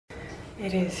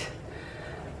It is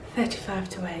 35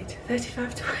 to 8.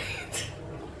 35 to 8.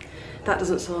 That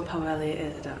doesn't sum up how early it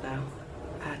is, I don't know.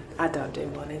 I don't do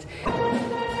mornings.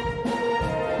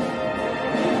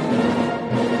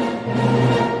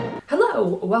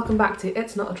 Hello, welcome back to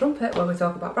It's Not a Trumpet, where we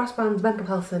talk about brass bands, mental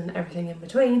health and everything in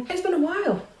between. It's been a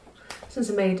while since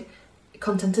I made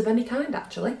content of any kind,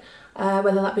 actually.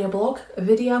 Whether that be a blog, a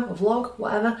video, a vlog,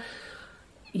 whatever.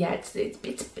 Yeah, it's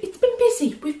been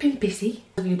busy. We've been busy.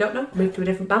 If you don't know, I moved to a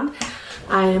different band.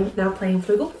 I am now playing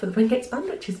flugel for the Wingates Band,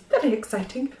 which is very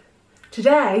exciting.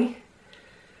 Today,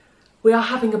 we are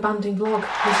having a banding vlog.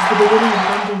 This is the beginning of a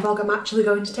banding vlog. I'm actually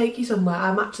going to take you somewhere.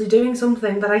 I'm actually doing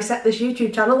something that I set this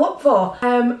YouTube channel up for.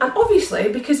 And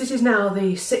obviously, because it is now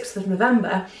the 6th of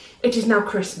November, it is now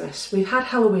Christmas. We've had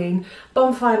Halloween,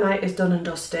 bonfire night is done and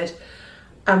dusted,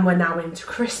 and we're now into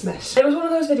Christmas. It was one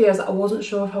of those videos that I wasn't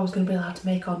sure if I was going to be allowed to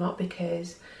make or not,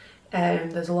 because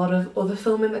there's a lot of other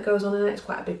filming that goes on in it. It's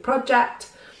quite a big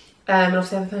project. And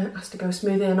obviously everything has to go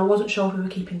smoothly, and I wasn't sure if we were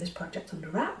keeping this project under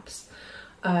wraps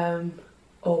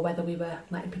or whether we were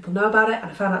letting people know about it, and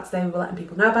I found out today we were letting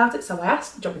people know about it, so I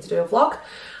asked, do you want me to do a vlog?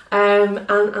 And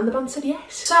the band said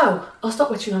yes. So I'll stop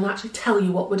witching and actually tell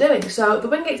you what we're doing. So the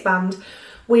Wingates Band,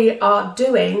 we are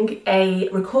doing a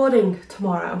recording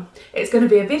tomorrow. It's going to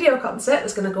be a video concert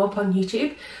that's going to go up on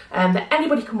YouTube that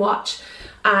anybody can watch.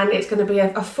 And it's going to be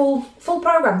a full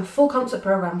programme, a full concert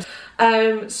programme.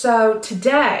 So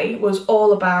today was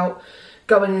all about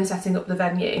going and setting up the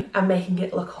venue and making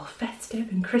it look all festive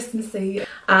and Christmassy.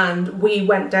 And we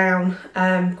went down,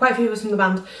 quite a few of us from the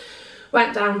band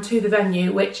went down to the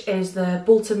venue, which is the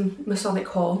Bolton Masonic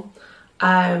Hall,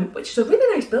 which is a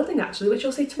really nice building actually, which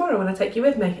you'll see tomorrow when I take you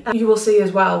with me. You will see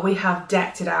as well, we have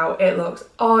decked it out. It looks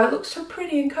so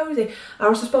pretty and cosy. I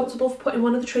was responsible for putting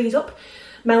one of the trees up.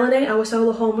 Melanie, our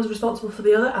solo horn, was responsible for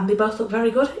the other, and they both look very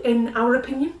good in our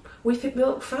opinion. We think they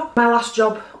look fab. My last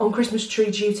job on Christmas tree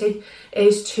duty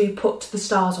is to put the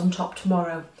stars on top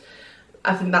tomorrow.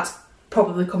 I think that's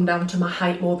probably come down to my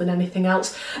height more than anything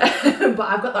else, but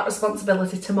I've got that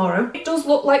responsibility tomorrow. It does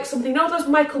look like something, you know those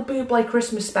Michael Bublé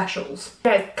Christmas specials?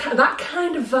 Yeah, that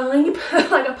kind of vibe.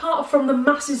 Like, apart from the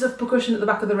masses of percussion at the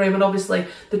back of the room, and obviously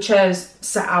the chairs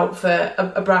set out for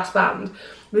a brass band,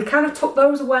 we kind of took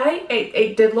those away.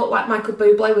 It did look like Michael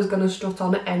Bublé was going to strut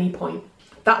on at any point.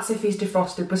 That's if he's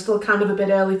defrosted. We're still kind of a bit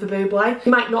early for Bublé. He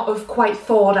might not have quite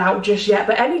thawed out just yet,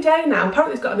 but any day now.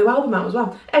 Apparently he's got a new album out as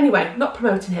well. Anyway, not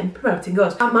promoting him, promoting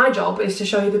us. And my job is to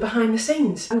show you the behind the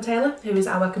scenes. I'm Taylor, who is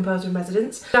our composer in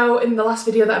residence. So in the last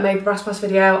video that I made, the Brass Pass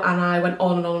video, and I went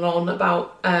on and on and on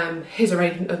about his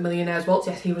arrangement of Millionaire's Waltz.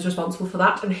 Yes, he was responsible for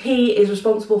that. And he is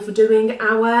responsible for doing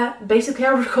basically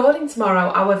our recording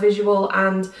tomorrow, our visual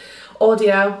and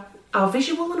audio. Our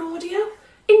visual and audio?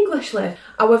 Englishly.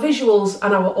 Our visuals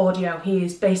and our audio. He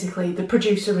is basically the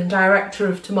producer and director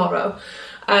of tomorrow.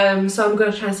 So I'm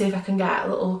going to try and see if I can get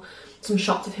some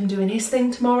shots of him doing his thing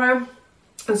tomorrow,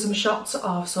 and some shots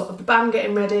of sort of the band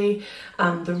getting ready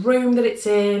and the room that it's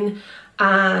in,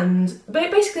 and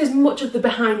basically as much of the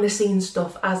behind the scenes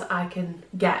stuff as I can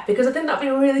get, because I think that'd be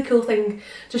a really cool thing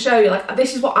to show you. Like,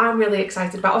 this is what I'm really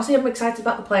excited about. Obviously I'm excited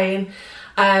about the playing,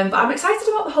 but I'm excited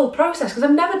about the whole process, because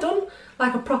I've never done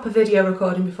like a proper video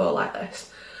recording before like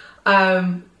this,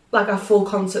 like a full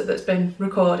concert that's been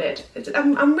recorded.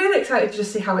 I'm really excited to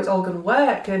just see how it's all going to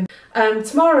work. And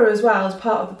tomorrow as well, as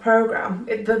part of the programme,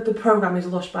 the programme is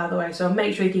lush, by the way, so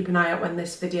make sure you keep an eye out when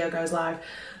this video goes live.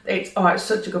 It's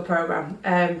such a good programme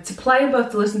to play and both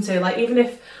to listen to. Like, even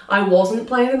if I wasn't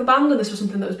playing in the band and this was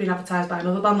something that was being advertised by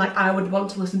another band, like, I would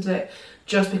want to listen to it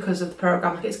just because of the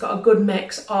programme. Like, it's got a good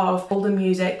mix of older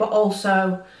music, but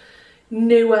also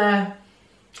newer,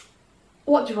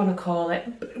 what do you want to call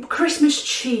it? Christmas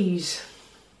cheese.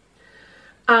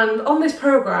 And on this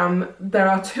programme, there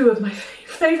are two of my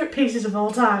favourite pieces of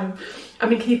all time. I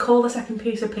mean, can you call the second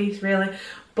piece a piece, really?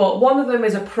 But one of them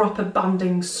is a proper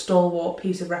banding stalwart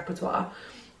piece of repertoire,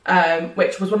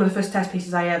 which was one of the first test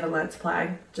pieces I ever learnt to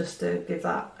play, just to give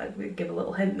a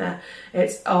little hint there.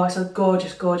 It's a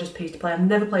gorgeous, gorgeous piece to play. I've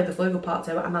never played the flugel part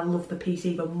to it, and I love the piece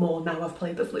even more now I've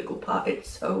played the flugel part. It's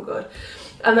so good.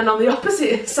 And then on the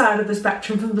opposite side of the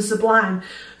spectrum, from the sublime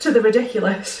to the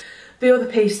ridiculous, the other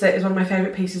piece that is one of my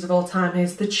favourite pieces of all time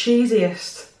is the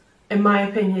cheesiest, in my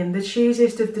opinion, the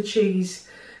cheesiest of the cheese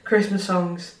Christmas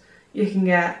songs you can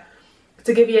get.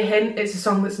 To give you a hint, it's a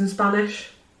song that's in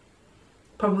Spanish.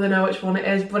 Probably know which one it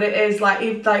is, but it is like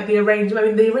the arrangement. I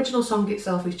mean, the original song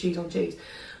itself is cheese on cheese,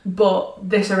 but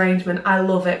this arrangement, I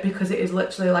love it because it is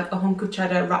literally like a hunk of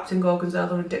cheddar wrapped in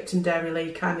gorgonzola and dipped in dairy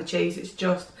lee kind of cheese. It's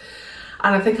just,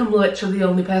 and I think I'm literally the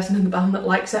only person in the band that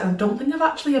likes it, and I don't think I've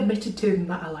actually admitted to them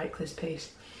that I like this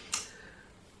piece.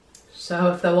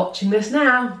 So if they're watching this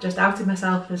now, just outed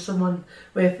myself as someone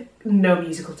with no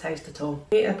musical taste at all.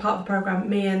 As part of the programme,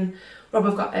 me and Rob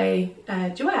have got a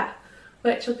duet,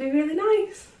 which will be really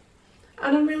nice.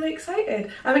 And I'm really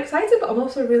excited. I'm excited, but I'm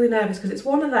also really nervous because it's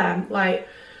one of them, like,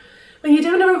 when you're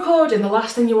doing a recording, the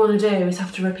last thing you want to do is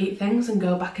have to repeat things and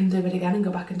go back and do it again and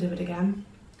go back and do it again.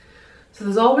 So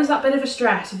there's always that bit of a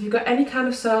stress. If you've got any kind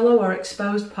of solo or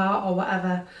exposed part or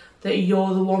whatever, that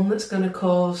you're the one that's going to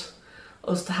cause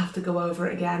us to have to go over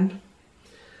it again.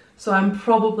 So I'm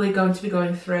probably going to be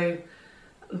going through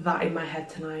that in my head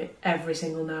tonight, every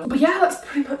single note. But yeah, that's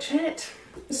pretty much it.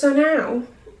 So now,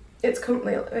 it's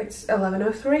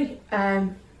 11:03.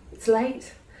 It's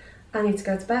late. I need to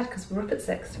go to bed because we're up at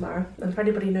 6 tomorrow. And for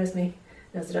anybody who knows me,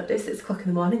 knows I don't do 6 o'clock in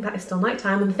the morning, that is still night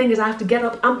time. And the thing is, I have to get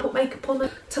up and put makeup on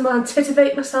to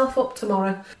motivate myself up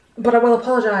tomorrow. But I will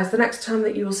apologise, the next time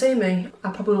that you will see me,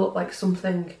 I probably look like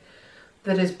something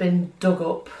that has been dug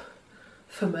up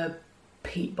from a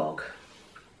peat bog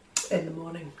in the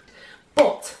morning.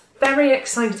 But very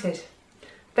excited,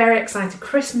 very excited.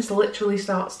 Christmas literally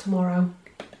starts tomorrow.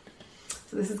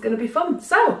 So this is going to be fun.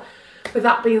 So with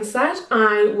that being said,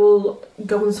 I will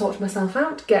go and sort myself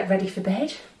out, get ready for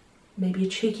bed, maybe a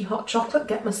cheeky hot chocolate,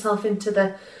 get myself into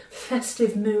the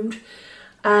festive mood,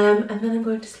 and then I'm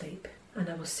going to sleep, and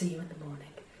I will see you in the morning.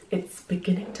 It's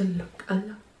beginning to look a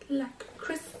lot like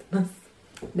Christmas.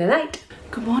 Night night.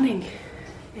 Good morning.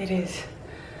 It is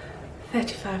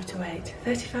 35 to 8.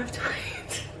 35 to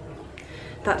 8.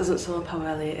 That doesn't sum up how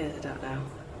early it is, I don't know.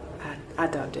 I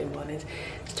don't do mornings.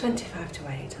 It's 25 to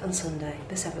 8 on Sunday,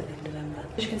 the 7th of November.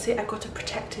 As you can see, I've got a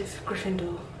protective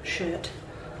Gryffindor shirt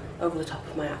over the top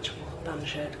of my actual band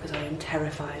shirt because I am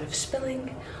terrified of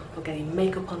spilling or getting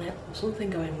makeup on it or something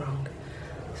going wrong.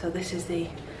 So this is the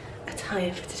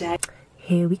attire for today.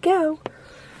 Here we go.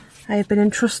 I have been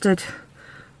entrusted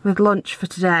with lunch for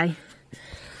today.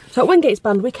 So at Wingates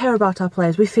Band, we care about our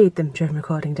players. We feed them during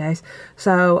recording days.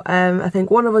 So I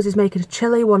think one of us is making a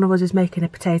chilli, one of us is making a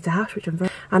potato hash, which I'm very...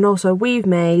 And also we've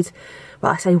made,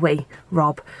 well I say we,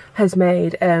 Rob, has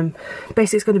made,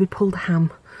 basically it's going to be pulled ham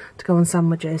to go on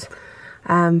sandwiches.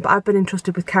 But I've been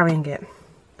entrusted with carrying it.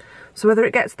 So whether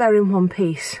it gets there in one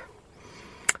piece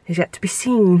is yet to be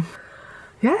seen.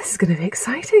 Yeah, this is going to be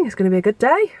exciting. It's going to be a good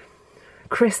day.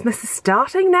 Christmas is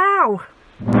starting now.